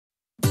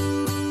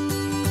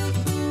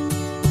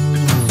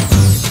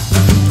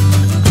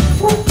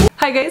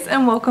Hi guys,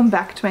 and welcome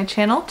back to my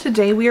channel.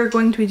 Today we are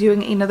going to be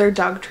doing another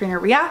Dog Trainer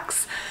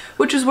Reacts,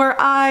 which is where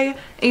I,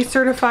 a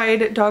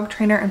certified dog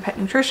trainer and pet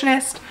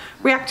nutritionist,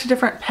 react to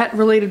different pet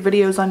related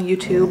videos on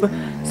YouTube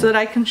so that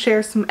I can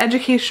share some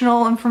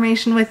educational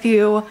information with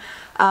you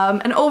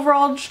and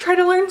overall just try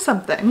to learn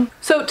something.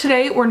 So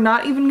today we're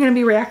not even going to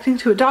be reacting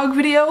to a dog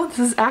video. This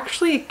is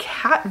actually a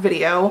cat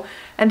video,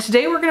 and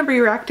today we're going to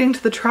be reacting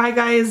to the Try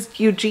Guys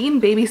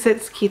Eugene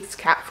Babysits Keith's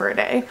cat for a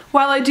day.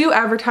 While I do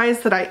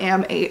advertise that I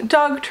am a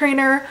dog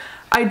trainer,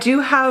 I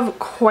do have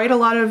quite a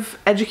lot of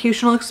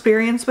educational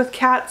experience with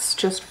cats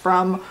just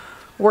from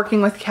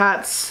working with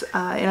cats in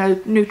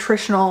a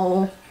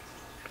nutritional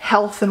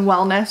health and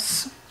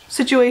wellness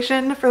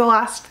situation for the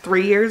last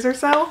 3 years or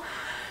so.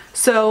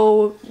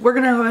 So we're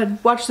gonna go ahead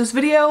and watch this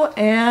video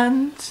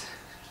and see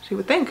what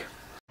we think.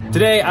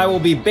 Today I will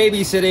be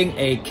babysitting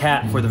a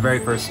cat for the very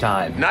first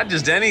time. Not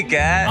just any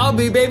cat. I'll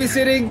be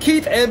babysitting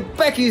Keith and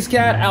Becky's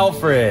cat,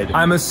 Alfred.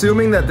 I'm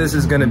assuming that this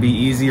is gonna be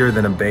easier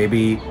than a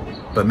baby,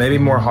 but maybe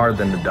more hard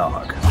than the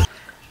dog.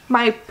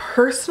 My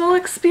personal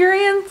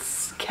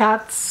experience,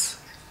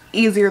 cats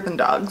easier than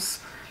dogs.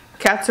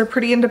 Cats are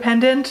pretty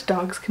independent.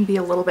 Dogs can be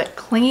a little bit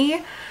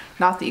clingy.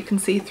 Not that you can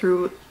see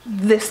through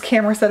this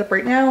camera setup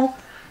right now.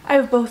 I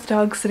have both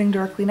dogs sitting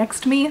directly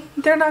next to me.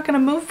 They're not gonna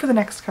move for the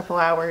next couple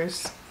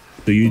hours.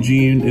 So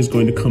Eugene is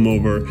going to come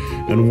over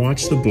and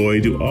watch the boy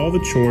do all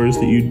the chores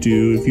that you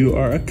do if you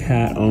are a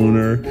cat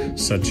owner,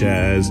 such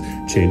as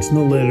changing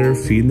the litter,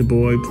 feeding the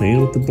boy,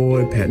 playing with the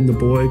boy, petting the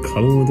boy,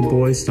 cuddling with the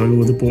boy, snuggling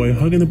with the boy,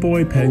 hugging the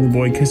boy, petting the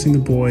boy, kissing the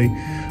boy,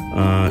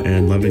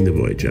 and loving the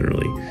boy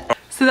generally.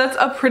 So that's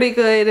a pretty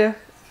good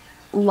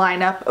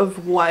lineup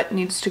of what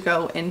needs to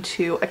go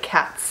into a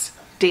cat's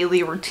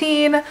daily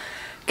routine.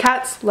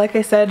 Cats, like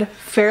I said,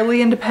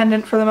 fairly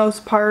independent for the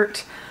most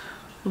part,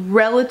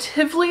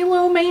 relatively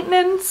low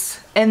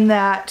maintenance in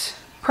that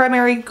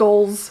primary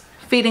goals,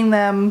 feeding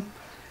them,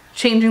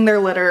 changing their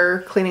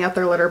litter, cleaning out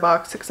their litter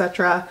box,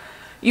 etc.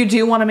 You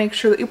do want to make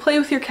sure that you play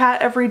with your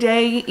cat every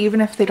day,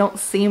 even if they don't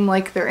seem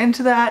like they're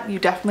into that. You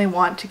definitely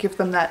want to give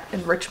them that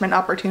enrichment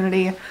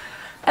opportunity,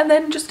 and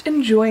then just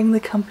enjoying the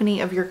company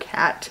of your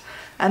cat.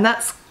 And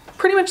that's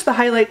pretty much the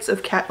highlights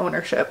of cat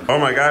ownership. Oh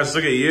my gosh,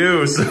 look at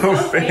you, so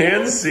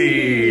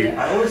fancy.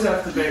 I always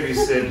have to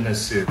babysit in a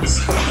suit.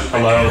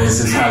 Hello,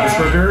 this is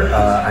Habsburger.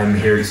 I'm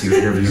here to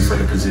interview for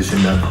the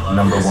position of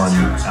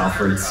 #1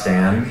 Alfred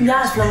Stan.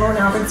 Yes, #1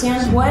 Alfred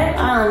Stan.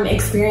 What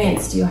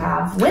experience do you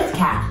have with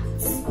cats?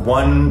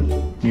 One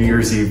New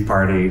Year's Eve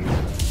party,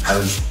 I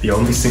was the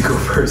only single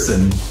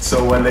person.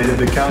 So when they did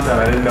the countdown,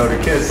 I didn't know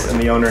to kiss, and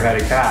the owner had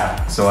a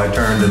cat. So I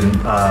turned and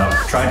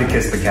tried to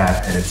kiss the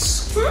cat, and it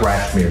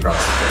scratched me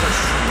across the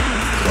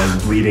face. So I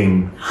was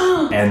bleeding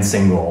and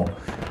single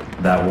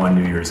that one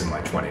New Year's in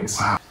my 20s.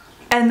 Wow.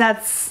 And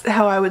that's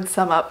how I would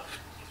sum up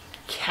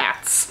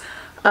cats.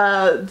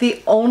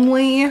 The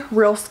only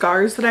real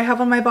scars that I have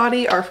on my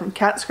body are from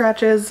cat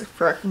scratches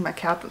for my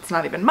cat that's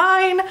not even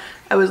mine.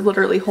 I was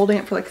literally holding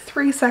it for like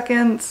 3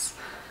 seconds.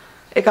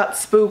 It got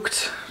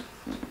spooked.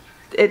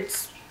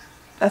 It's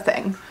a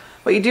thing.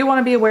 What you do want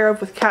to be aware of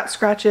with cat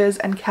scratches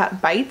and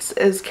cat bites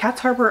is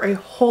cats harbor a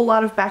whole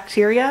lot of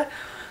bacteria.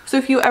 So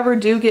if you ever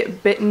do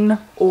get bitten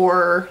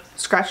or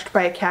scratched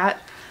by a cat,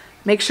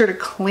 make sure to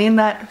clean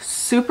that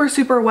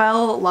super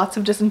well, lots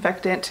of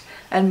disinfectant,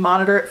 and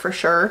monitor it for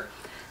sure.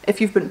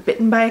 If you've been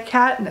bitten by a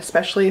cat, and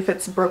especially if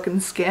it's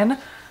broken skin,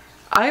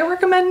 I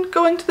recommend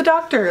going to the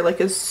doctor like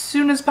as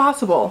soon as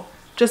possible.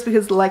 Just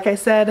because, like I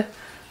said,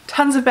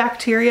 tons of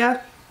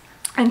bacteria,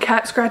 and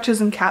cat scratches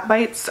and cat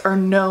bites are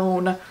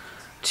known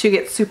to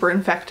get super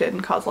infected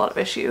and cause a lot of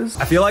issues.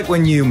 I feel like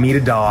when you meet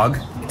a dog,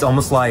 it's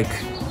almost like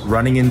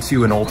running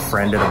into an old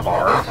friend at a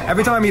bar.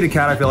 Every time I meet a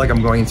cat, I feel like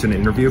I'm going into an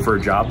interview for a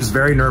job. It's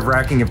very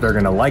nerve-wracking if they're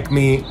gonna like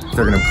me, if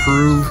they're gonna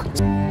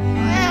approve.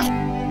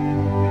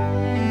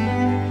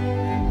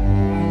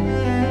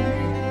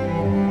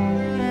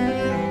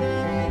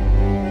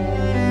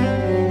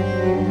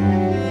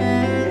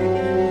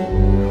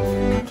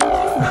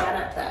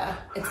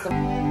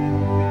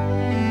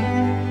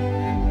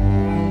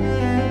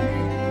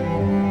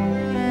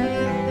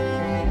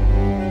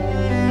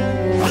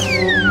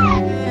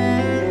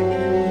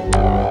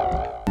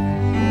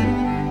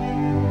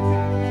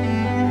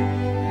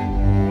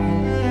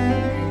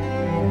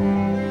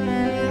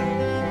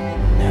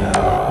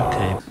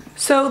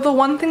 So the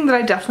one thing that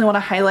I definitely want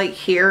to highlight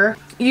here,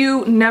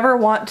 you never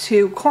want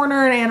to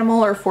corner an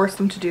animal or force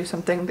them to do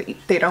something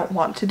that they don't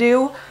want to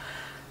do.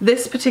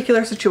 This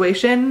particular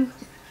situation,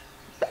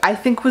 I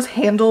think, was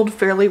handled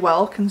fairly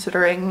well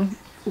considering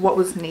what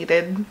was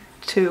needed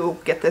to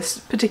get this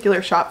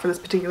particular shot for this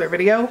particular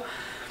video.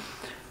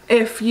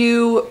 If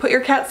you put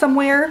your cat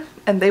somewhere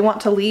and they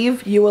want to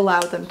leave, you allow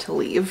them to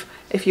leave.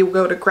 If you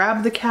go to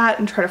grab the cat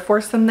and try to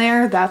force them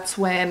there, that's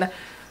when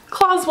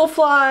claws will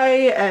fly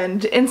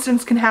and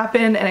incidents can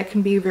happen, and it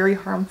can be very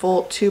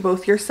harmful to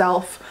both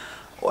yourself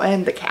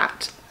and the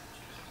cat.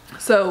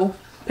 So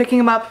picking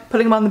him up,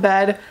 putting him on the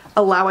bed,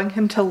 allowing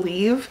him to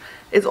leave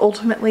is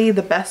ultimately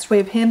the best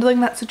way of handling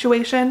that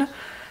situation.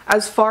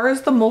 As far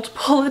as the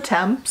multiple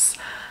attempts,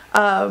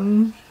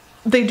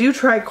 They do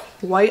try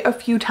quite a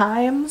few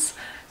times,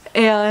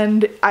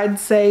 and I'd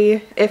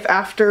say if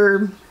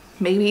after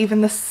maybe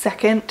even the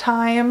second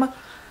time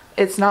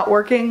it's not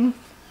working,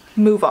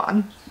 move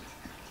on.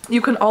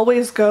 You can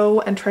always go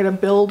and try to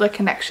build a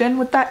connection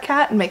with that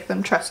cat and make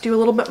them trust you a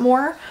little bit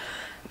more,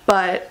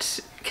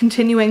 but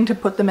continuing to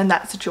put them in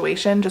that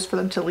situation just for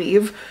them to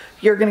leave,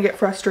 you're gonna get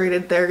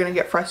frustrated, they're gonna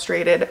get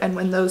frustrated, and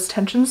when those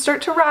tensions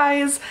start to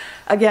rise,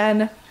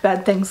 again,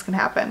 bad things can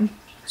happen.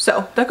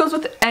 So that goes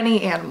with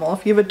any animal.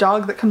 If you have a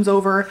dog that comes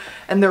over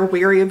and they're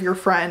weary of your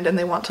friend and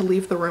they want to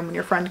leave the room when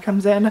your friend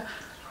comes in,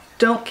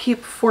 don't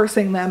keep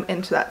forcing them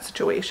into that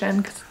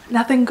situation, because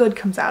nothing good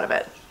comes out of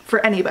it for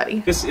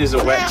anybody. This is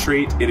a wet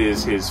treat. It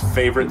is his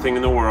favorite thing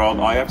in the world.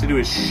 All you have to do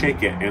is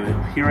shake it and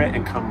he'll hear it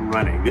and come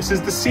running. This is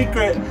the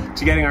secret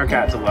to getting our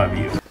cat to love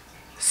you.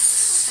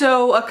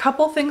 So a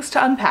couple things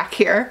to unpack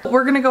here.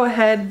 We're gonna go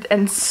ahead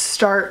and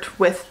start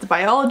with the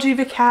biology of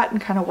a cat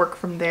and kind of work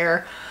from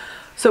there.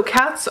 So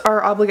cats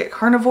are obligate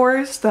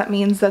carnivores. That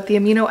means that the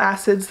amino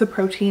acids, the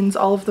proteins,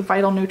 all of the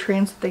vital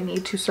nutrients that they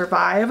need to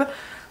survive,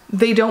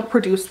 they don't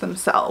produce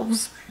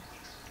themselves.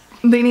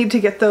 They need to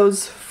get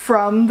those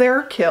from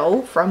their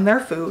kill, from their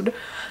food,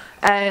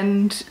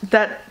 and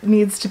that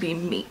needs to be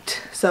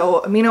meat.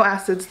 So amino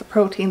acids, the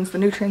proteins, the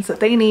nutrients that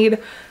they need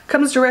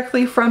comes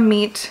directly from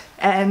meat,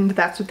 and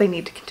that's what they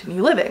need to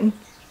continue living.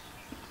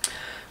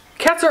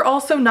 Cats are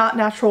also not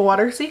natural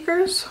water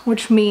seekers,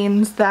 which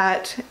means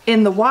that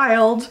in the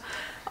wild,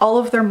 all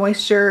of their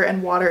moisture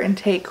and water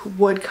intake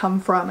would come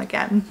from,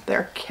 again,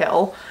 their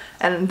kill.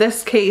 And in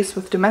this case,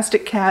 with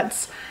domestic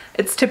cats,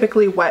 it's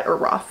typically wet or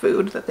raw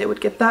food that they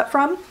would get that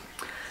from.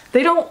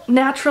 They don't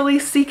naturally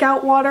seek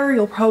out water.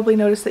 You'll probably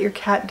notice that your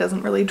cat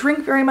doesn't really drink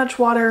very much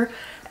water.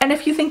 And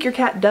if you think your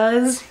cat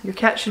does, your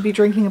cat should be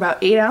drinking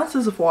about 8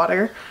 ounces of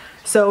water.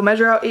 So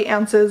measure out 8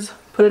 ounces,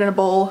 put it in a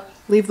bowl,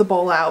 leave the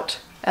bowl out,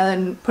 and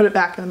then put it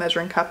back in the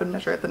measuring cup and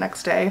measure it the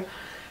next day.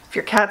 If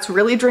your cat's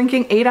really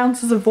drinking 8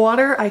 ounces of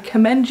water, I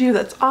commend you,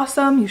 that's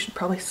awesome. You should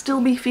probably still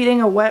be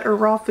feeding a wet or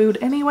raw food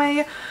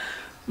anyway,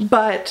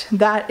 but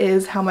that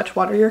is how much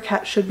water your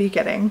cat should be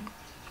getting.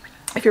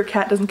 If your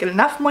cat doesn't get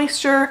enough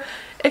moisture,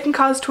 it can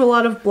cause to a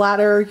lot of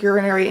bladder,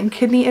 urinary, and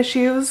kidney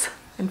issues.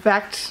 In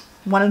fact,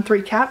 1 in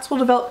 3 cats will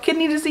develop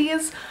kidney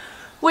disease,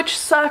 which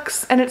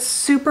sucks, and it's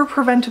super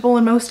preventable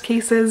in most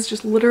cases.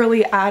 Just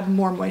literally add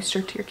more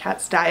moisture to your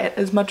cat's diet.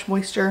 As much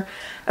moisture,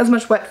 as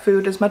much wet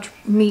food, as much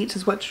meat,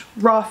 as much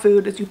raw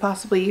food as you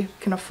possibly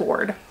can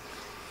afford.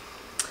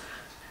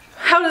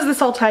 How does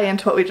this all tie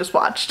into what we just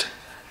watched?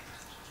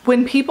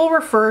 When people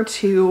refer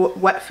to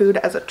wet food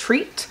as a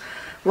treat,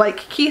 like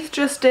Keith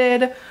just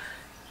did,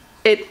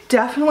 it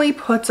definitely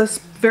puts a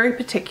very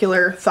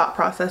particular thought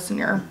process in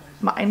your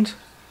mind.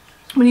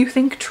 When you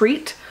think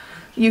treat,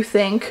 you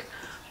think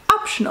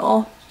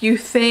optional, you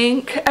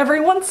think every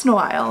once in a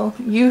while,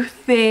 you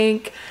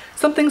think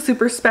something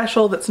super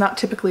special that's not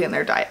typically in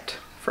their diet.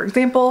 For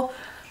example,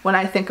 when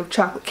I think of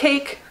chocolate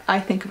cake, I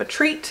think of a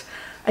treat.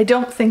 I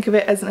don't think of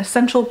it as an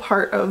essential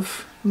part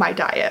of my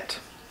diet,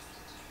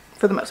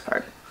 for the most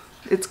part.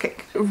 It's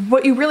cake.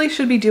 What you really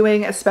should be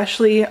doing,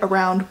 especially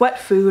around wet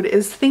food,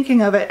 is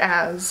thinking of it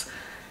as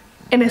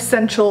an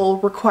essential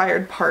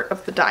required part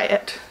of the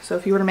diet. So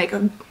if you were to make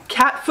a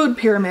cat food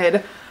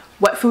pyramid,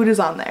 wet food is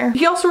on there.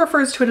 He also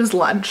refers to it as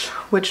lunch,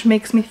 which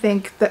makes me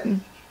think that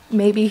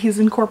maybe he's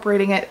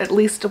incorporating it at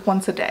least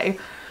once a day,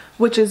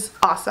 which is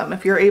awesome.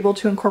 If you're able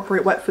to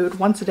incorporate wet food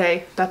once a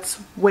day,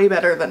 that's way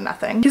better than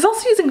nothing. He's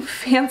also using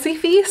Fancy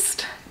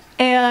Feast,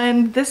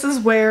 and this is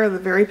where the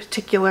very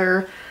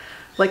particular,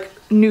 like,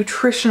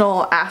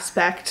 nutritional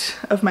aspect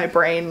of my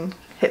brain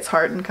hits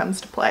hard and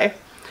comes to play.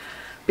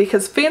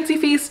 Because Fancy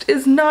Feast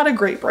is not a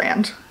great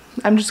brand.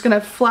 I'm just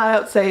gonna flat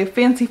out say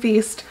Fancy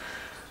Feast,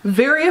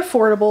 very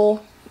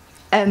affordable,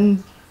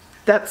 and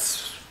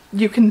that's,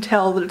 you can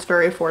tell that it's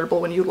very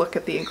affordable when you look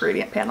at the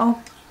ingredient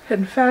panel.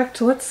 In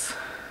fact, let's,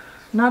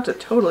 not to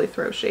totally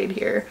throw shade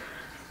here,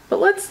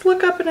 but let's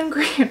look up an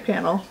ingredient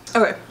panel.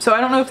 Okay, so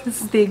I don't know if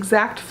this is the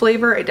exact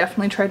flavor. I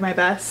definitely tried my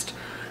best,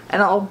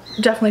 and I'll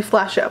definitely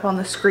flash it up on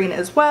the screen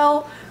as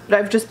well, but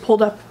I've just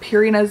pulled up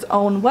Purina's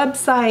own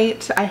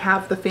website. I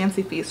have the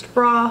Fancy Feast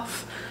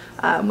broth,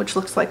 which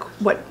looks like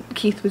what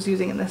Keith was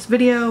using in this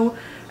video,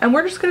 and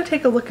we're just gonna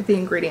take a look at the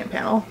ingredient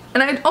panel.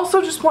 And I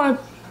also just wanna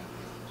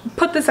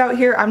put this out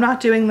here, I'm not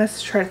doing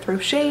this to try to throw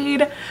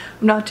shade, I'm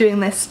not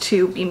doing this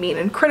to be mean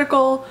and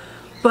critical,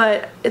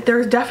 but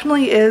there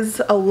definitely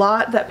is a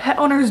lot that pet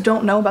owners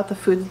don't know about the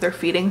food that they're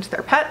feeding to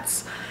their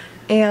pets,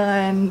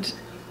 and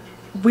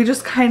we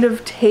just kind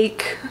of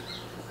take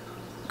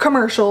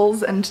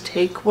commercials and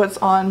take what's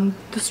on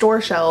the store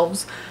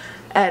shelves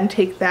and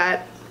take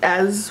that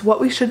as what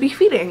we should be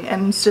feeding,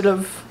 and instead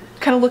of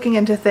kind of looking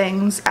into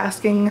things,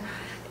 asking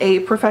a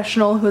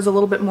professional who has a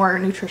little bit more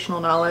nutritional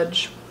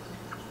knowledge.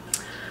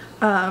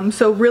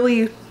 So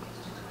really,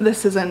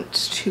 this isn't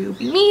to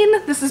be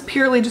mean, this is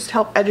purely just to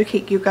help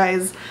educate you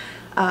guys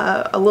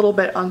a little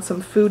bit on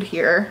some food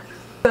here.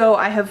 So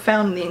I have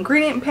found the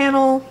ingredient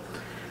panel,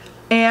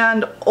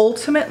 and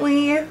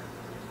ultimately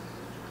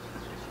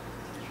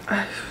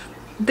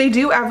they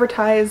do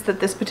advertise that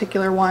this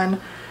particular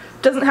one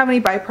doesn't have any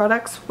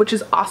byproducts, which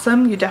is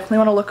awesome. You definitely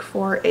want to look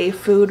for a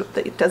food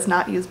that does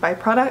not use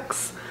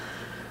byproducts.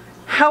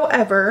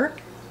 However,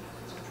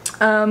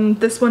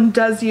 this one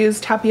does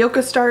use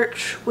tapioca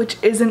starch, which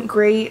isn't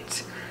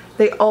great.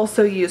 They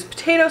also use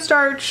potato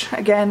starch,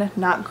 again,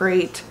 not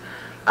great.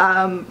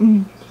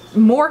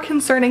 More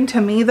concerning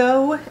to me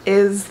though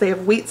is they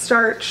have wheat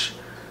starch,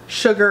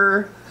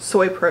 sugar,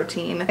 soy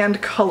protein,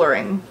 and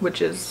coloring,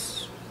 which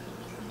is,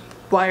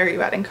 why are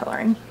you adding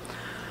coloring?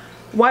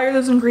 Why are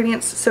those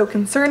ingredients so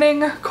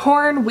concerning?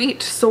 Corn,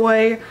 wheat,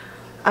 soy,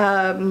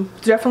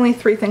 definitely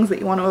 3 things that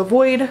you want to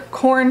avoid.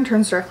 Corn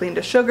turns directly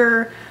into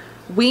sugar.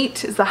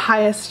 Wheat is the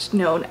highest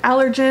known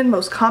allergen,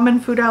 most common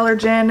food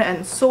allergen,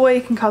 and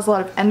soy can cause a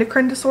lot of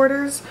endocrine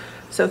disorders.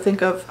 So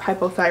think of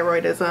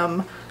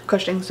hypothyroidism,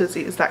 Cushing's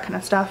disease, that kind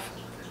of stuff.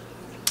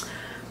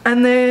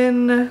 And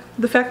then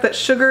the fact that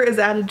sugar is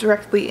added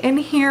directly in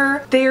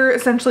here, they're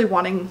essentially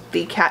wanting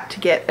the cat to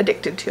get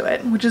addicted to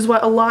it, which is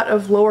what a lot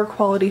of lower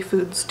quality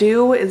foods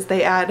do, is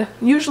they add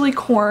usually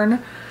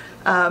corn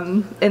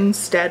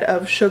instead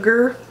of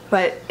sugar.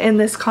 But in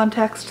this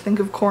context, think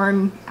of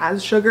corn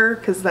as sugar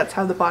because that's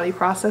how the body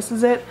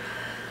processes it.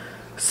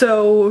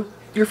 So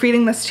you're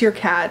feeding this to your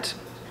cat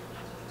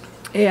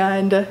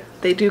and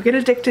they do get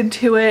addicted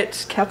to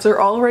it. Cats are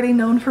already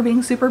known for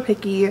being super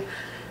picky.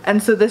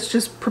 And so this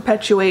just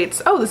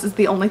perpetuates, oh, this is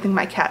the only thing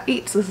my cat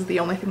eats. This is the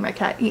only thing my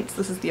cat eats.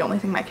 This is the only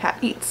thing my cat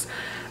eats.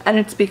 And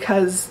it's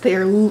because they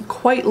are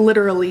quite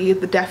literally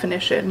the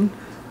definition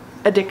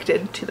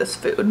addicted to this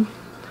food.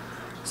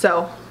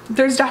 So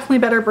there's definitely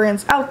better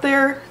brands out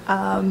there.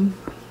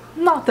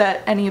 Not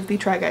that any of the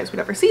Try Guys would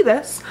ever see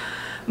this,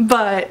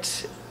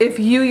 but if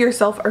you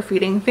yourself are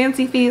feeding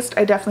Fancy Feast,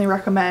 I definitely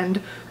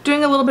recommend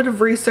doing a little bit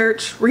of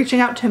research, reaching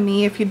out to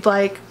me if you'd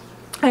like.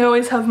 I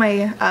always have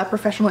my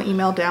professional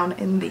email down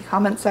in the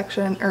comments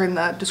section or in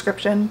the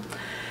description,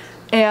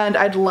 and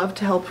I'd love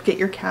to help get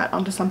your cat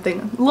onto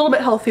something a little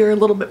bit healthier, a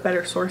little bit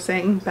better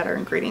sourcing, better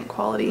ingredient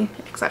quality,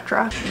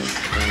 etc.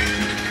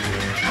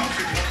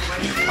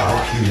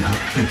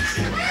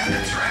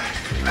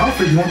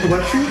 Alfred, you want the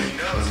wet treat?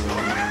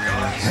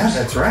 Yeah,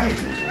 that's right.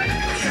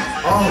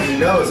 Oh, he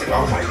knows.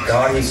 Oh my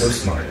god, he's so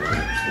smart.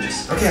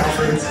 Okay,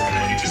 Alfred.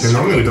 So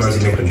normally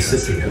dogs make them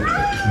sit together.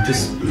 He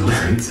just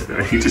eats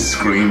it. He just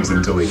screams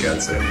until he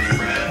gets it.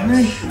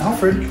 Alright,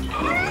 Alfred.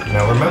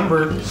 Now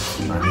remember,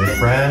 I'm your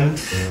friend.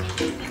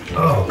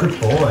 Oh, good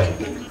boy.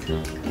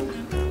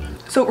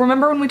 So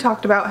remember when we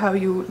talked about how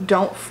you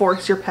don't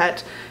force your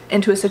pet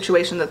into a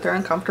situation that they're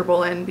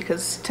uncomfortable in,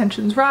 because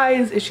tensions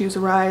rise, issues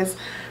arise,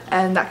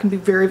 and that can be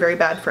very, very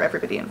bad for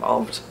everybody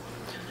involved.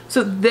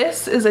 So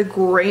this is a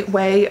great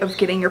way of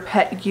getting your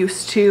pet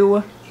used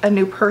to a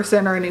new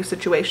person or a new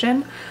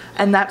situation,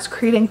 and that's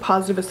creating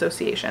positive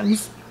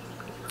associations.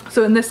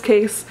 So in this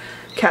case,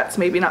 cat's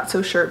maybe not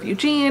so sure of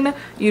Eugene.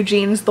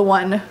 Eugene's the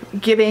one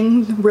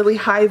giving really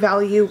high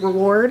value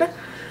reward,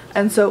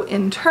 and so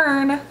in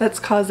turn that's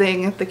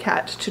causing the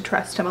cat to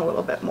trust him a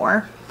little bit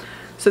more.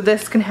 So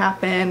this can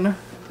happen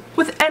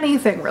with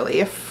anything really.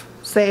 If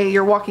say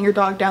you're walking your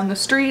dog down the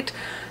street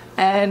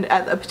and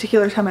at a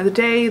particular time of the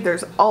day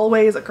there's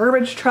always a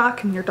garbage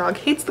truck and your dog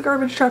hates the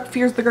garbage truck,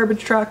 fears the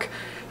garbage truck,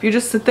 if you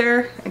just sit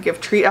there and give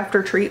treat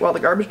after treat while the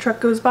garbage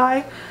truck goes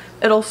by,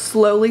 it'll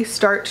slowly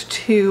start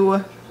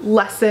to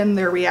lessen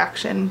their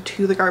reaction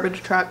to the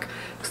garbage truck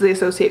because they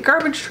associate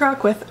garbage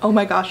truck with, oh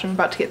my gosh, I'm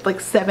about to get like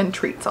 7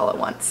 treats all at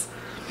once.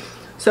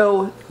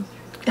 So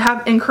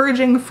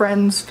encouraging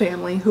friends,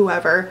 family,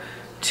 whoever,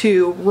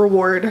 to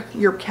reward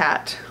your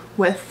cat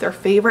with their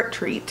favorite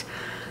treat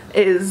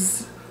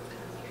is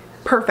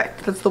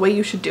perfect. That's the way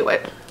you should do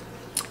it.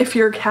 If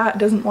your cat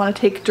doesn't want to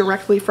take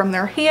directly from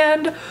their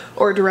hand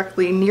or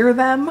directly near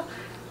them,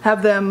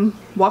 have them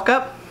walk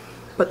up,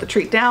 put the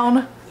treat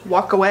down,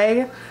 walk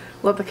away,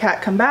 let the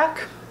cat come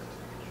back.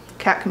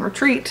 Cat can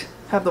retreat,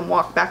 have them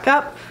walk back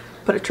up,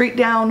 put a treat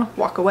down,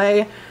 walk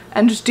away,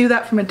 and just do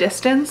that from a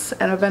distance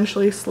and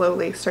eventually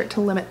slowly start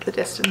to limit the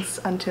distance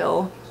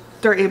until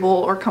they're able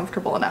or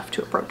comfortable enough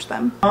to approach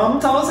them.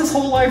 Tell us his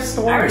whole life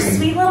story. Our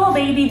sweet little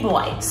baby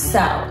boy.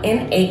 So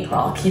in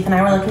April, Keith and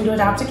I were looking to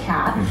adopt a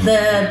cat.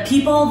 The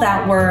people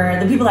that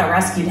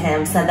rescued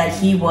him said that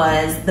he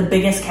was the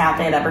biggest cat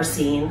they had ever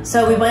seen.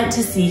 So we went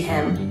to see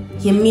him.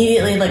 He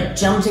immediately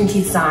jumped in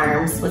Keith's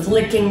arms, was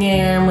licking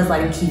him, was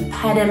letting Keith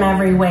pet him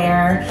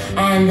everywhere.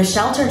 And the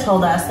shelter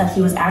told us that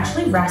he was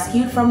actually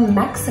rescued from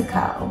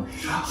Mexico.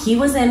 He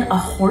was in a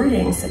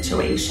hoarding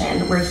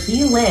situation where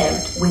he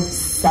lived with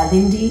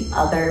 70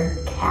 other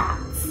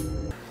cats.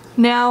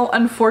 Now,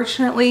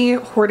 unfortunately,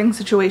 hoarding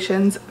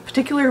situations,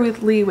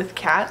 particularly with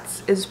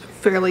cats, is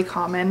fairly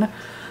common.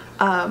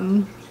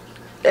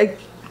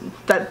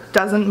 That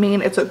doesn't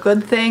mean it's a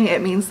good thing.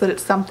 It means that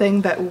it's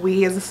something that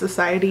we as a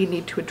society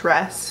need to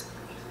address.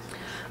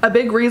 A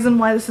big reason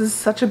why this is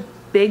such a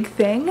big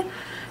thing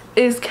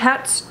is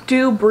cats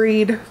do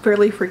breed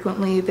fairly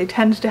frequently. They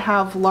tend to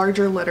have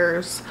larger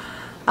litters,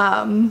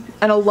 and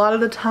a lot of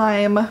the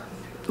time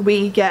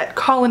we get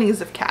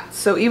colonies of cats.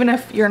 So even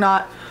if you're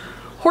not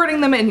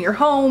hoarding them in your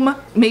home.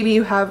 Maybe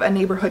you have a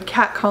neighborhood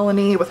cat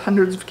colony with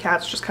hundreds of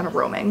cats just kind of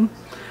roaming.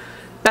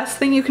 Best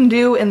thing you can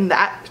do in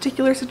that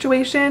particular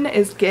situation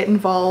is get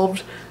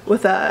involved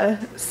with a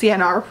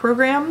CNR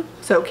program,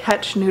 so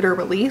catch, neuter,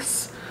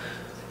 release.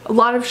 A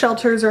lot of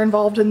shelters are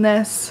involved in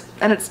this,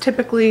 and it's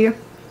typically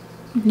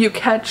you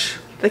catch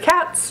the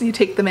cats, you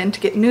take them in to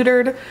get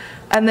neutered,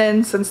 and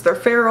then since they're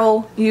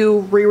feral,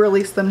 you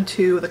re-release them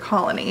to the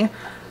colony.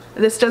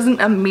 This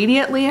doesn't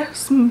immediately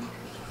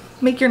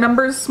make your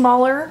numbers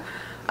smaller,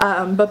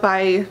 but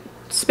by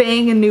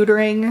spaying and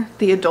neutering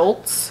the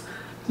adults,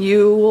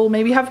 you will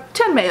maybe have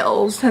 10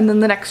 males, and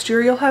then the next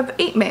year you'll have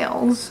 8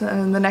 males,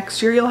 and the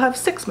next year you'll have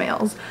 6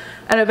 males.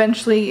 And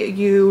eventually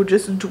you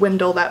just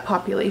dwindle that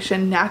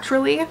population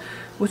naturally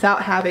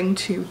without having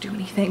to do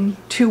anything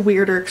too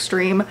weird or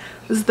extreme.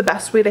 This is the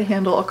best way to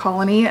handle a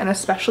colony, and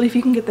especially if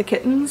you can get the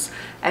kittens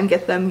and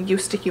get them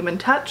used to human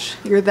touch,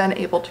 you're then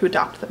able to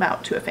adopt them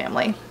out to a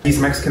family. He's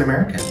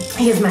Mexican-American.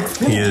 He is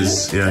Mexican. He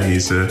is, yeah,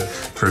 he's a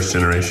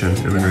first-generation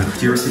immigrant.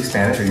 Do you ever speak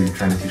Spanish, or are you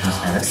trying to teach him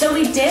Spanish? So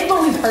we did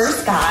when we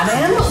first got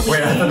him.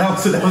 Wait, I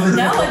thought that was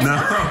No, it's No,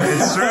 not.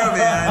 it's true,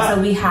 man.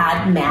 So we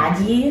had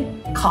Maggie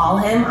call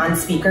him on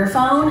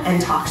speakerphone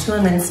and talk to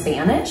him in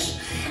Spanish.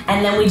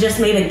 And then we just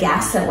made a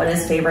guess at what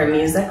his favorite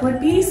music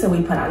would be. So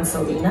we put on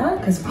Selena,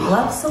 because we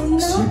love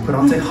Selena. So you put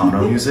on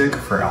Tejano music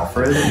for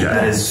Alfred? Yeah.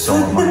 That is so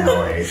up my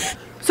alley.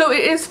 So it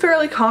is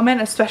fairly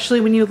common,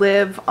 especially when you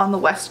live on the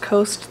West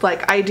Coast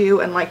like I do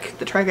and like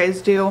the Try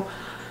Guys do,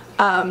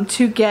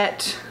 to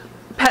get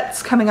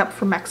pets coming up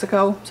from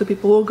Mexico. So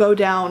people will go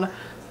down,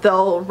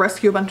 they'll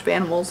rescue a bunch of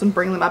animals and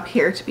bring them up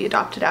here to be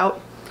adopted out.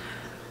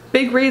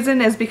 Big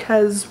reason is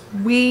because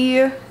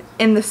we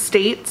in the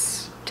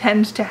States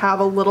tend to have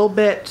a little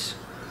bit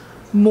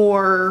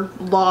more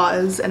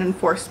laws and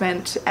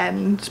enforcement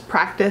and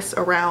practice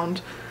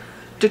around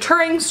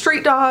deterring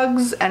street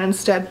dogs and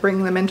instead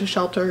bringing them into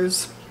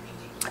shelters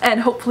and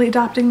hopefully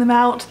adopting them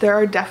out. There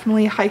are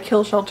definitely high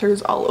kill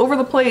shelters all over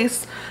the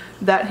place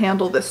that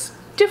handle this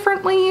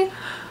differently.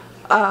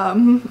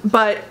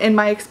 But in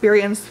my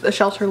experience, the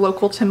shelter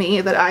local to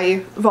me that I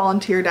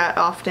volunteered at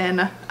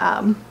often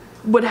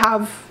would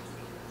have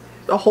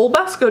a whole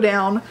bus go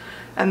down,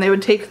 and they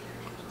would take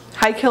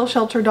high kill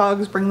shelter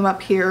dogs, bring them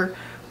up here,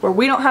 where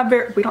we don't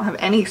have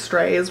any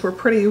strays. We're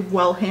pretty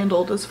well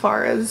handled as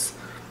far as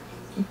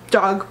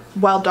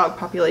wild dog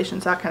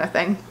populations, that kind of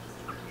thing.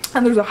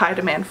 And there's a high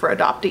demand for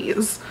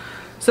adoptees.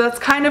 So that's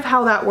kind of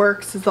how that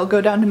works, is they'll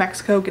go down to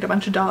Mexico, get a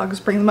bunch of dogs,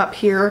 bring them up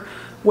here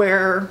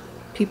where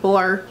people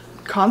are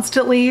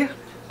constantly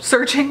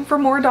searching for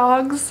more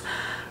dogs,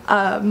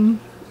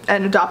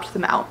 and adopt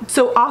them out.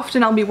 So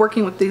often I'll be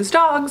working with these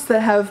dogs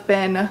that have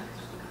been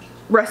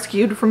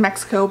rescued from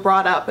Mexico,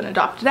 brought up and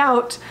adopted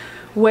out,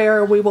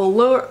 where we will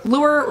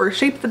lure or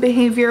shape the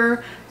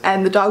behavior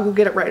and the dog will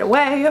get it right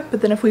away.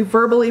 But then if we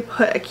verbally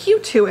put a cue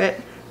to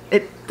it,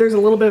 there's a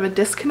little bit of a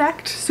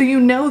disconnect. So you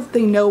know that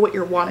they know what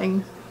you're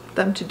wanting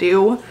them to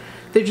do.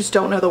 They just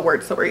don't know the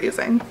words that we're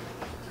using.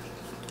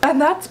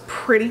 And that's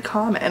pretty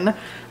common.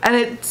 And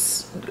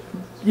it's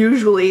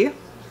usually,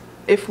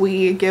 if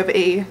we give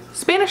a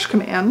Spanish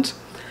command,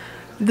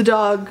 the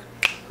dog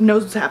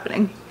knows what's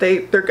happening.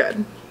 They're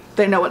good.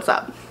 They know what's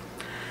up.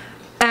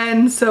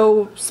 And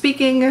so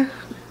speaking,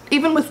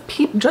 even with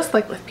people, just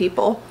like with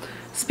people,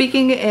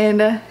 speaking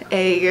in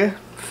a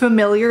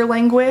familiar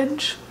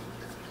language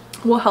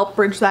will help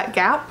bridge that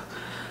gap,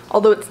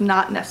 although it's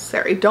not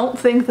necessary. Don't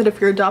think that if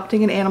you're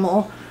adopting an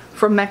animal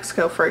from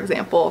Mexico, for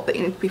example, that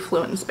you need to be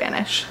fluent in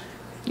Spanish.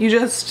 You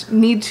just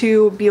need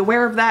to be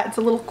aware of that. It's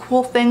a little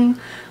cool thing,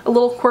 a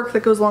little quirk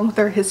that goes along with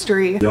their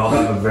history. Y'all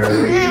have a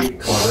very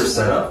clever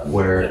setup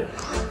where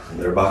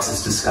their box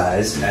is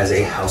disguised as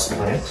a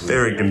houseplant.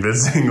 Very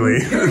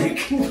convincingly. Very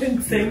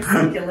convincing,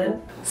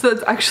 succulent. So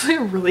it's actually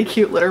a really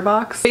cute litter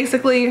box.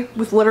 Basically,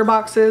 with litter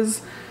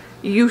boxes,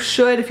 you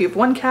should, if you have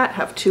 1 cat,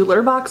 have 2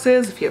 litter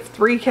boxes. If you have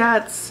 3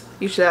 cats,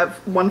 you should have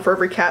 1 for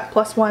every cat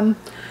plus 1.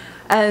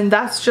 And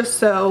that's just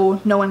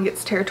so no one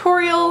gets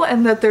territorial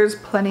and that there's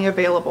plenty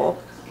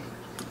available.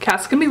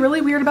 Cats can be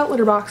really weird about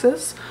litter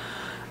boxes.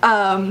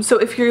 So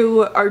if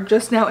you are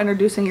just now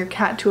introducing your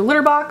cat to a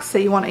litter box,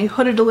 say you want a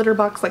hooded litter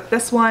box like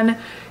this one,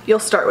 you'll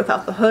start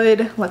without the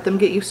hood, let them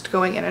get used to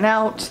going in and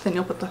out, then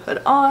you'll put the hood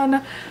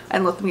on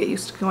and let them get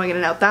used to going in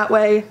and out that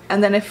way.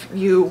 And then if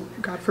you,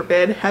 God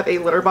forbid, have a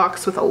litter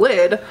box with a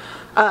lid,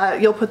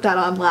 you'll put that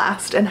on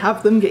last and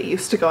have them get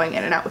used to going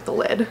in and out with the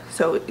lid.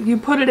 So you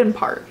put it in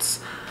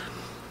parts.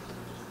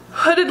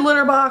 Hooded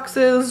litter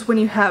boxes, when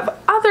you have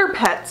other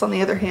pets on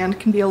the other hand,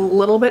 can be a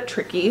little bit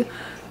tricky,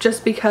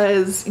 just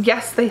because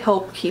yes, they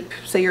help keep,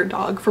 say, your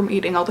dog from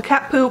eating all the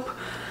cat poop,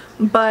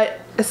 but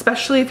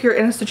especially if you're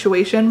in a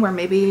situation where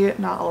maybe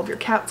not all of your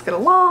cats get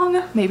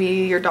along, maybe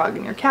your dog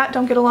and your cat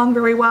don't get along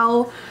very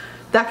well,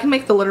 that can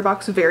make the litter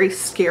box very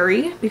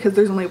scary because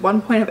there's only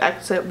 1 point of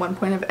exit, 1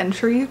 point of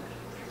entry.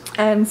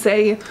 And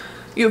say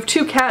you have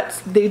 2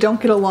 cats, they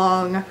don't get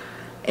along,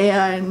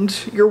 and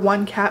your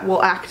 1 cat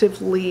will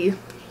actively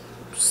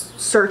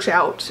search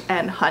out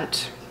and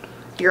hunt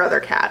your other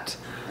cat.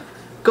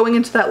 Going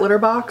into that litter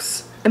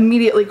box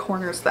immediately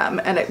corners them,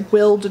 and it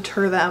will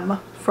deter them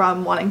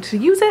from wanting to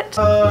use it.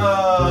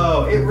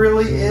 Oh, it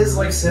really is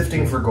like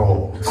sifting for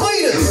gold.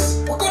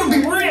 Cletus, we're gonna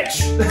be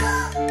rich!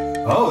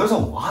 Oh, there's a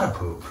lot of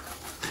poop.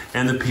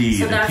 And the pee.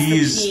 So the pee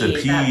is That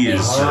big chunk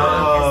is the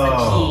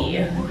pee.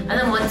 And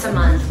then once a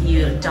month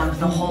you dump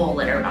the whole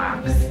litter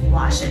box,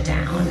 wash it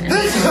down. And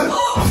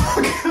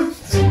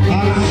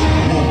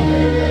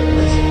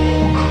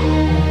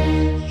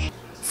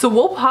So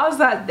we'll pause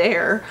that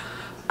there.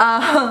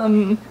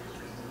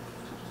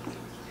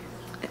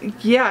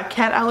 Yeah,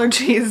 cat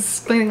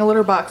allergies, cleaning a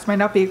litter box might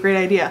not be a great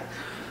idea.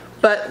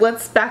 But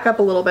let's back up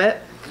a little bit.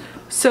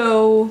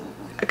 So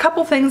a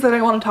couple things that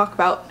I want to talk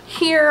about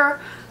here.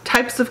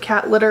 Types of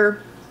cat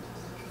litter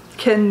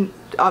can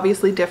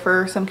obviously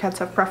differ. Some cats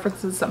have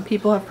preferences, some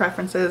people have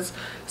preferences,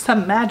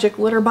 some magic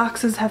litter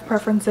boxes have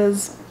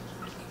preferences.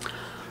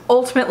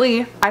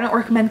 Ultimately, I don't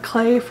recommend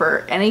clay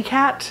for any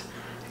cat,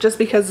 just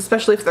because,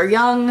 especially if they're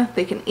young,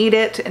 they can eat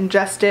it,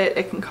 ingest it,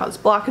 it can cause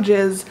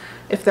blockages.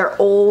 If they're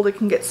old, it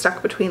can get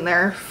stuck between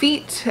their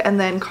feet and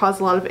then cause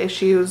a lot of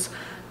issues,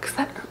 because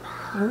that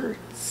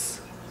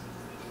hurts.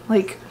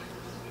 Like,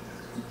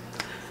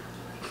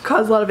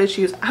 cause a lot of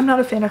issues. I'm not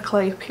a fan of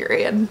clay,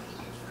 period.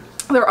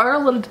 There are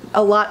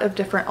a lot of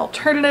different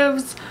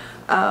alternatives.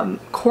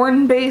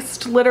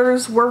 Corn-based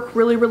litters work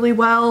really, really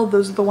well.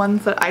 Those are the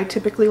ones that I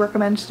typically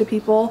recommend to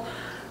people,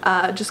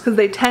 just because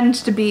they tend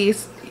to be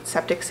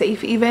septic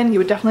safe even. You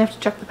would definitely have to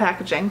check the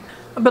packaging.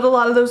 But a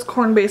lot of those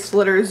corn-based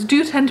litters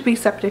do tend to be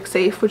septic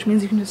safe, which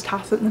means you can just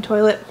toss it in the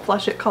toilet,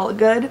 flush it, call it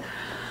good.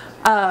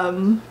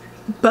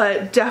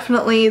 But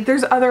definitely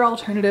there's other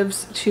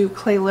alternatives to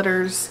clay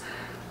litters.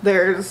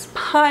 There's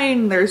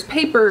pine, there's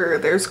paper,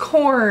 there's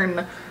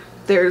corn,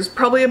 there's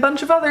probably a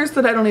bunch of others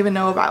that I don't even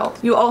know about.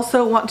 You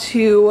also want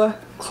to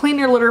clean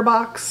your litter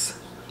box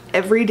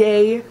every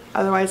day,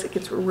 otherwise it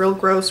gets real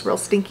gross, real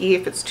stinky.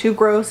 If it's too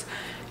gross,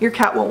 your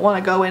cat won't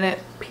want to go in it,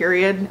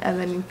 period, and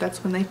then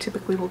that's when they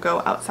typically will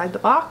go outside the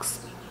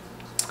box.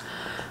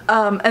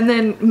 And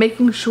then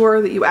making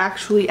sure that you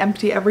actually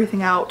empty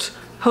everything out,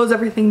 hose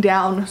everything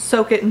down,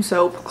 soak it in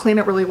soap, clean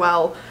it really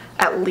well,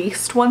 at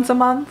least once a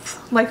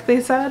month, like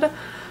they said.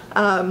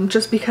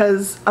 Just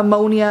because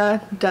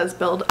ammonia does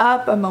build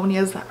up.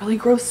 Ammonia is that really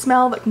gross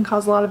smell that can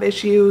cause a lot of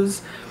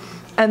issues.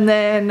 And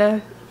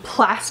then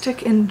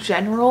plastic in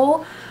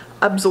general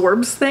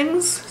absorbs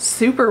things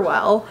super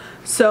well.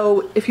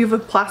 So if you have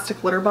a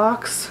plastic litter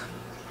box,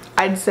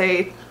 I'd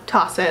say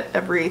toss it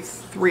every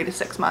 3 to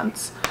 6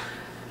 months.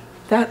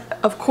 That,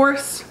 of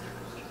course,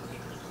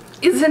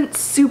 isn't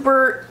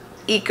super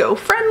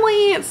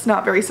eco-friendly. It's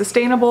not very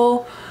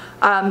sustainable.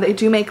 They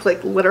do make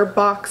like litter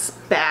box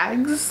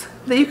bags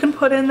that you can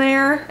put in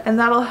there, and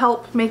that'll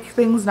help make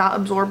things not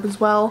absorb as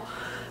well.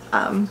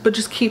 But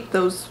just keep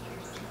those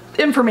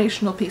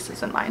informational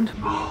pieces in mind.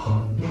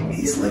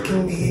 He's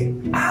licking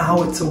me.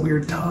 Ow, it's a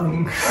weird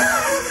tongue.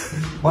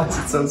 What's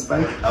it so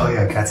spiky? Oh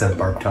yeah, cats have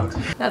barbed tongues.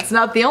 That's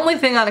not the only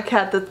thing on a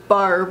cat that's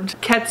barbed.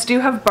 Cats do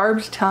have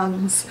barbed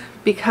tongues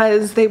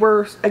because they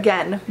were,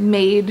 again,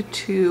 made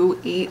to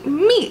eat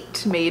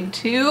meat, made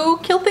to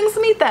kill things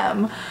and eat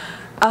them.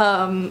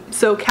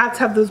 So cats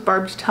have those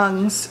barbed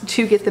tongues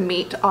to get the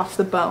meat off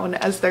the bone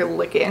as they're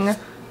licking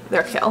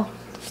their kill.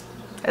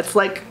 It's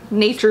like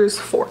nature's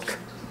fork,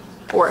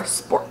 or a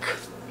spork.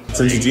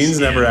 So Eugene's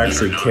never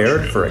actually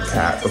cared for a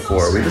cat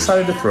before. We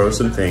decided to throw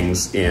some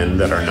things in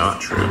that are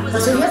not true.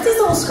 So he has these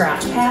little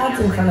scratch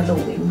pads in front of the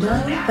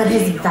window, but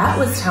his vet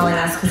was telling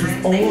us, because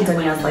he's old and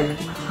he has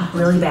like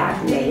really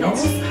bad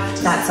nails,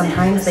 that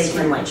sometimes they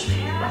can like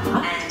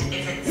rot.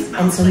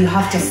 And so you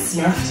have to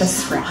sniff the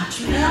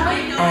scratch pad,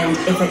 and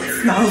if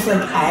it smells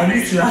like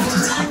eggs, you have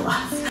to tell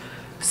us.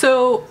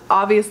 So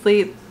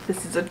obviously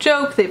this is a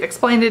joke, they've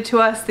explained it to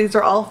us, these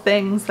are all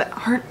things that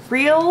aren't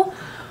real,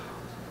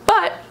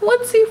 but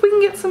let's see if we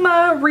can get some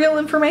real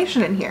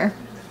information in here.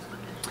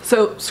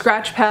 So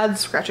scratch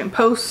pads, scratching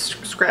posts,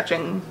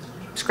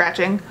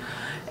 scratching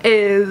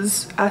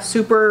is a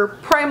super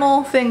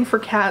primal thing for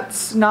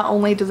cats. Not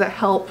only does it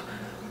help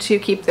to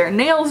keep their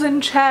nails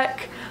in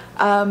check,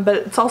 but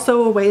it's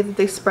also a way that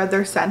they spread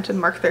their scent and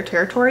mark their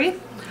territory.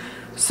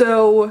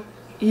 So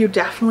you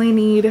definitely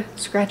need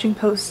scratching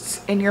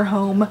posts in your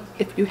home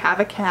if you have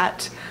a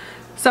cat.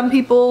 Some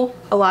people,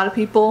 a lot of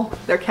people,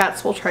 their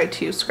cats will try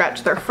to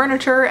scratch their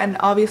furniture, and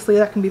obviously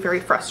that can be very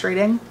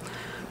frustrating.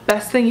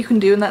 Best thing you can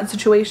do in that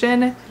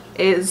situation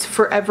is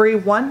for every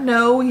 1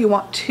 no, you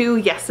want 2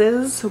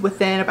 yeses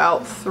within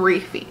about 3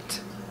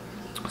 feet.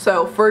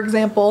 So for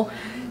example,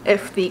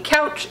 if the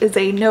couch is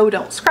a no,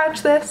 don't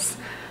scratch this,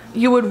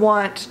 you would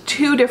want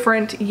 2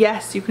 different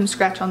yes, you can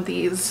scratch on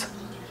these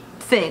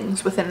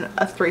things within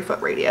a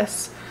 3-foot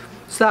radius.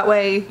 So that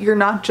way you're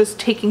not just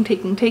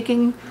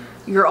taking,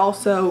 you're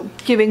also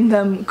giving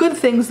them good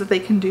things that they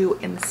can do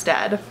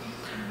instead.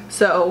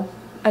 So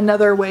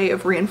another way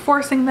of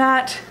reinforcing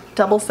that,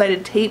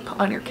 double-sided tape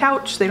on your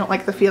couch. They don't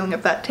like the feeling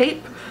of that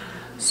tape.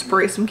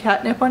 Spray some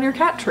catnip on your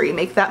cat tree,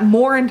 make that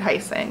more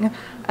enticing,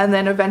 and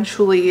then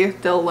eventually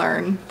they'll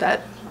learn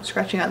that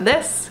Scratching on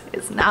this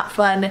is not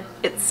fun.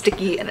 It's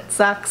sticky and it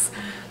sucks.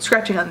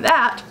 Scratching on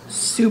that,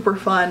 super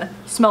fun,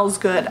 smells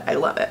good, I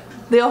love it.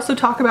 They also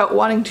talk about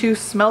wanting to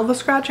smell the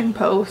scratching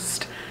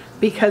post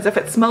because if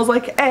it smells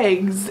like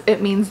eggs,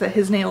 it means that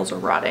his nails are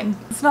rotting.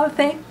 It's not a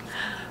thing,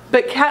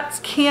 but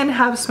cats can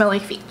have smelly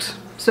feet.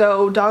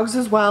 So dogs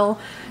as well.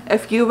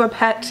 If you have a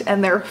pet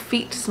and their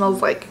feet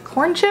smells like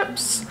corn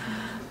chips,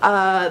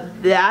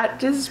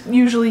 that is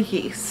usually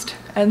yeast.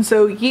 And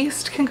so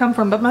yeast can come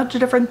from a bunch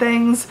of different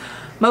things.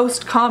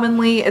 Most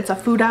commonly, it's a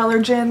food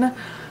allergen.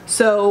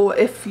 So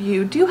if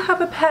you do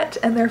have a pet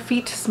and their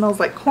feet smells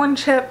like corn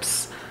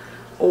chips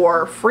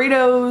or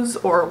Fritos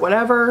or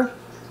whatever,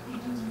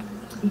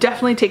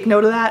 definitely take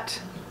note of that.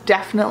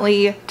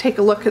 Definitely take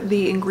a look at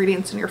the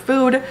ingredients in your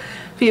food.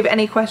 If you have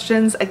any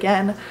questions,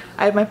 again,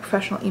 I have my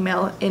professional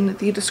email in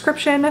the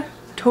description.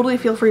 Totally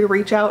feel free to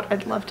reach out.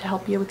 I'd love to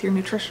help you with your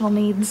nutritional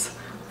needs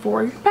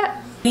for your pet.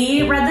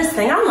 We read this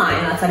thing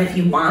online that said if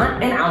you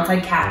want an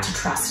outside cat to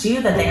trust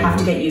you, that they have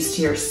to get used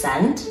to your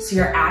scent. So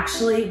you're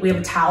actually, we have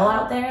a towel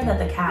out there that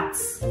the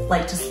cats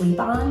like to sleep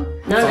on.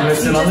 No, so I'm gonna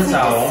sit on the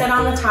towel. Sit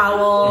on the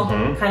towel,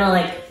 kind of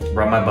like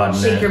rub my butt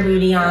in shake your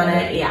booty on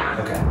it, yeah.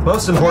 Okay.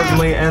 Most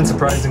importantly and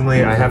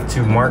surprisingly, I have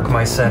to mark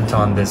my scent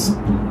on this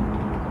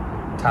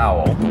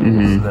towel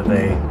so that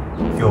they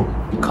feel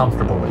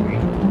comfortable with me.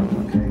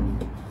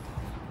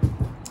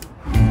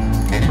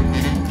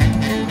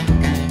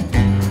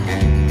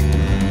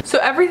 So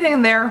everything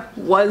in there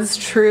was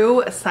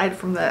true, aside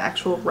from the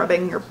actual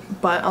rubbing your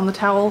butt on the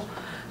towel.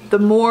 The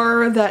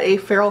more that a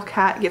feral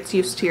cat gets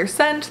used to your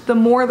scent, the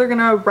more they're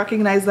gonna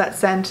recognize that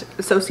scent,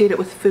 associate it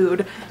with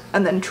food,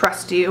 and then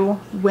trust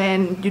you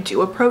when you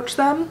do approach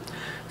them.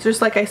 So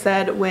just like I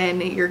said,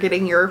 when you're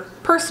getting your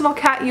personal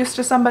cat used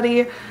to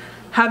somebody,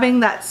 having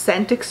that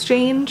scent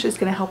exchange is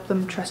gonna help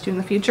them trust you in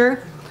the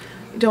future.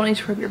 You don't need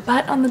to rub your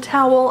butt on the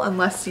towel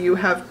unless you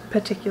have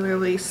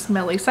particularly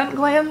smelly scent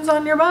glands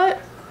on your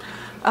butt.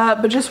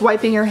 But just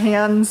wiping your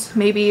hands,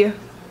 maybe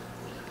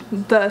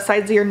the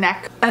sides of your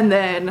neck, and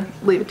then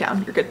leave it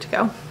down. You're good to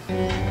go.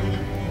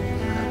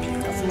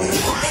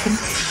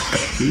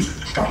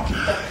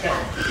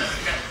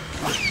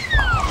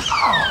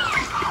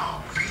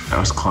 That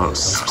was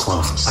close. That was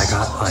close. I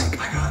got like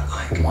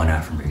one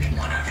affirmation.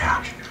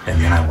 Yeah. And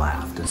then I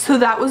laughed. So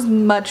that was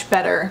much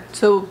better.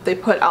 So they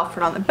put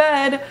Alfred on the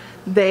bed.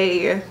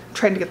 They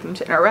tried to get them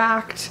to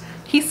interact.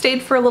 He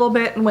stayed for a little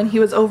bit, and when he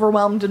was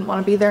overwhelmed, didn't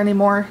want to be there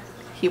anymore,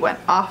 he went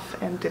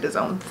off and did his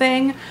own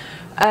thing.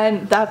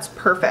 And that's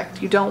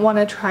perfect. You don't want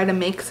to try to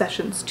make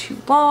sessions too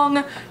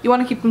long. You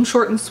want to keep them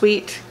short and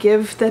sweet.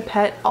 Give the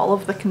pet all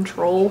of the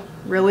control,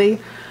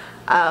 really.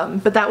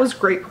 But that was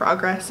great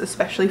progress,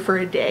 especially for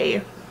a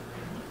day.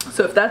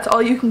 So if that's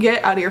all you can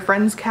get out of your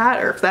friend's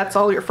cat, or if that's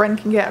all your friend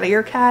can get out of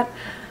your cat,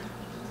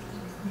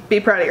 be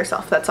proud of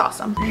yourself. That's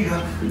awesome. There you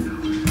go.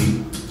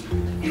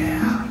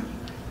 Yeah.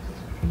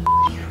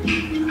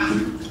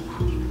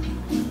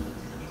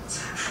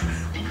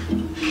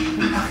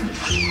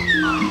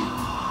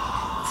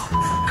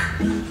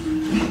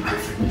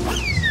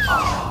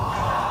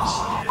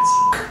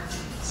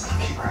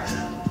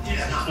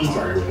 I'm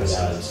sorry with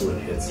that, so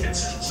it hits it.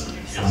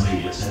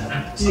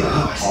 Yeah,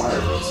 not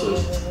hard, but so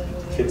it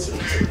hits it.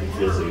 It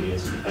feels like it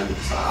is.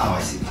 Oh,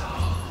 I see.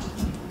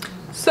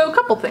 So a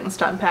couple things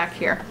to unpack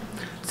here.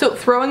 So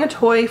throwing a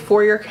toy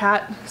for your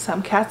cat,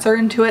 some cats are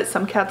into it,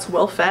 some cats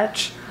will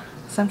fetch,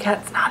 some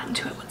cats not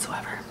into it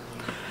whatsoever.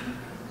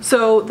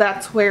 So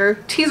that's where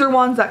teaser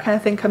wands, that kind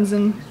of thing comes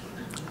in.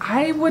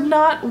 I would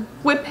not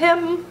whip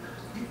him,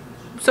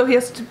 so he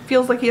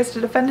feels like he has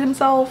to defend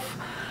himself.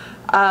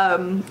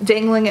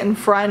 Dangling it in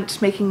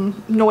front,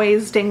 making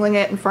noise, dangling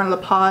it in front of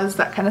the paws,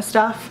 that kind of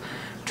stuff.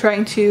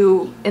 Trying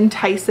to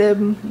entice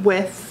him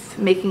with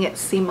making it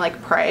seem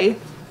like prey.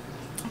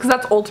 Because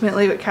that's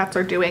ultimately what cats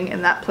are doing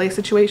in that play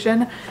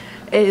situation,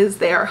 is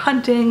they are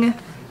hunting,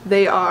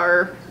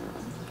 they're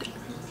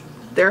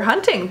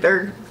hunting,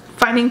 they're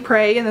finding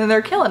prey and then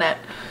they're killing it.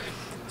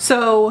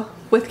 So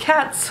with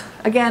cats,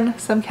 again,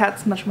 some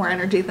cats much more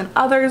energy than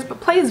others,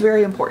 but play is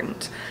very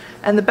important.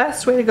 And the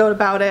best way to go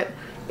about it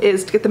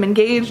is to get them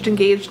engaged,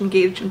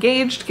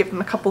 give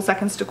them a couple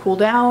seconds to cool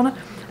down.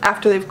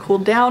 After they've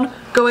cooled down,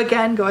 go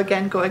again,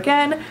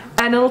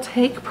 and it'll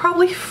take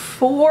probably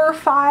 4,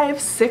 5,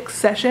 6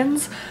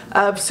 sessions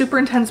of super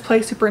intense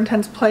play,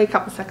 a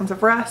couple seconds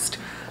of rest,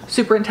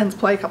 super intense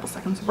play, a couple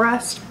seconds of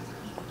rest.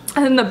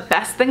 And then the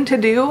best thing to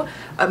do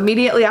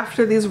immediately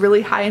after these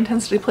really high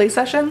intensity play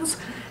sessions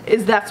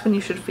is that's when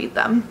you should feed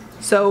them.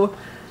 So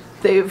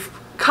they've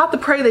caught the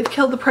prey, they've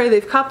killed the prey,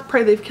 they've caught the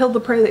prey, they've killed the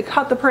prey, they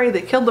caught the prey,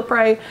 they killed the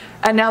prey,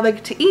 and now they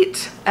get to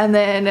eat, and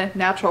then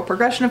natural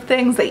progression of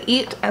things, they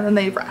eat and then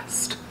they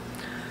rest.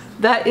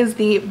 That is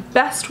the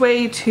best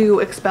way to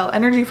expel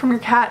energy from your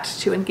cat,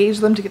 to engage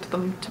them, to get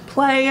them to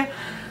play.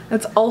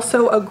 It's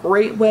also a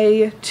great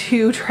way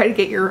to try to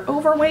get your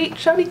overweight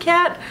chubby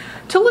cat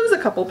to lose a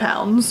couple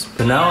pounds.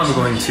 So now I'm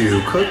going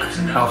to cook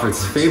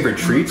Alfred's favorite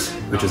treat,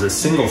 which is a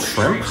single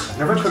shrimp. I've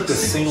never cooked a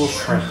single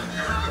shrimp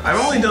I've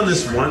only done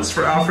this once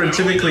for Alfred.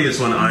 Typically it's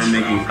when I'm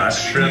making a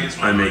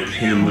strip, I make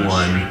him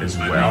one as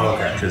well,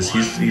 because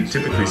he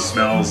typically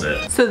smells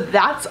it. So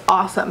that's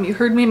awesome. You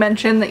heard me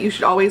mention that you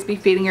should always be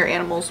feeding your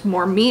animals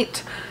more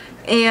meat,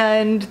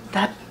 and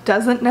that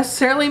doesn't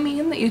necessarily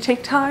mean that you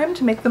take time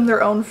to make them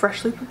their own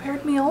freshly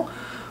prepared meal.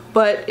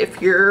 But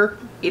if you're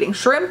eating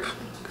shrimp,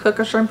 cook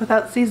a shrimp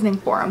without seasoning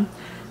for them.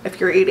 If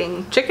you're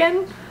eating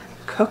chicken,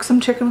 cook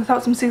some chicken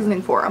without some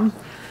seasoning for them.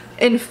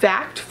 In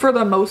fact, for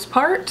the most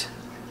part,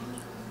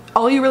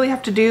 all you really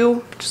have to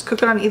do, just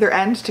cook it on either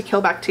end to kill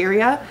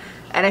bacteria.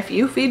 And if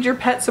you feed your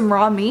pet some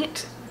raw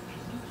meat,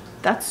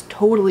 that's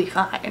totally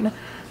fine.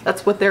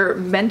 That's what they're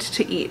meant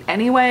to eat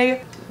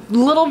anyway.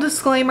 Little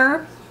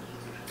disclaimer,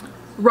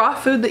 raw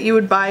food that you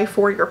would buy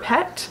for your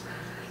pet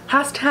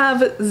has to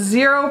have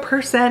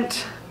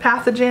 0%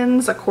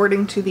 pathogens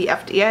according to the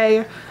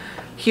FDA.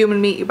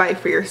 Human meat you buy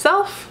for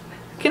yourself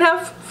can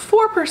have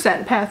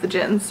 4%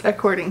 pathogens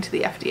according to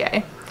the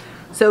FDA.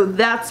 So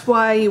that's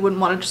why you wouldn't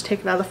want to just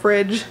take it out of the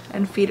fridge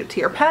and feed it to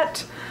your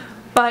pet.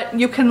 But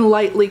you can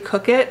lightly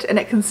cook it and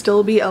it can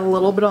still be a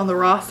little bit on the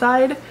raw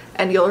side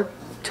and you're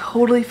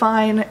totally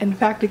fine. In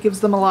fact, it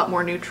gives them a lot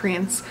more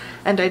nutrients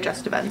and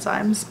digestive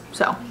enzymes.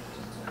 So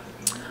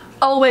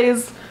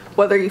always,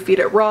 whether you feed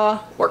it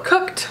raw or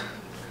cooked,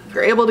 if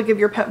you're able to give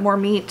your pet more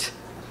meat,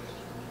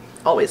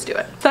 always do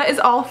it. That is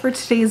all for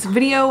today's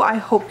video. I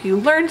hope you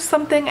learned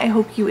something. I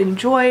hope you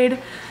enjoyed.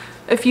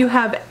 If you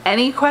have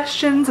any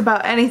questions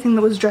about anything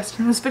that was addressed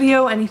in this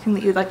video, anything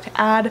that you'd like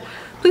to add,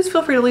 please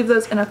feel free to leave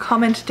those in a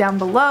comment down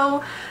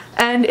below.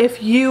 And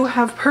if you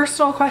have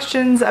personal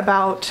questions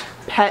about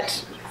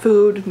pet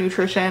food,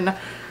 nutrition,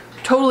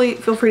 totally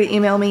feel free to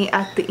email me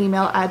at the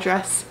email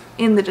address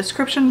in the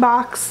description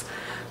box.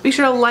 Be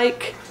sure to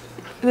like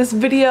this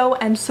video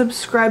and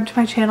subscribe to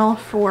my channel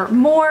for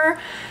more,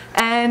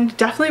 and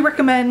definitely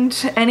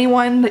recommend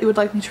anyone that you would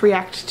like me to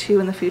react to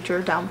in the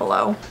future down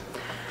below.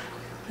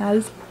 That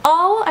is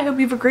all. I hope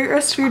you have a great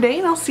rest of your day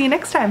and I'll see you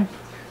next time.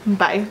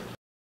 Bye.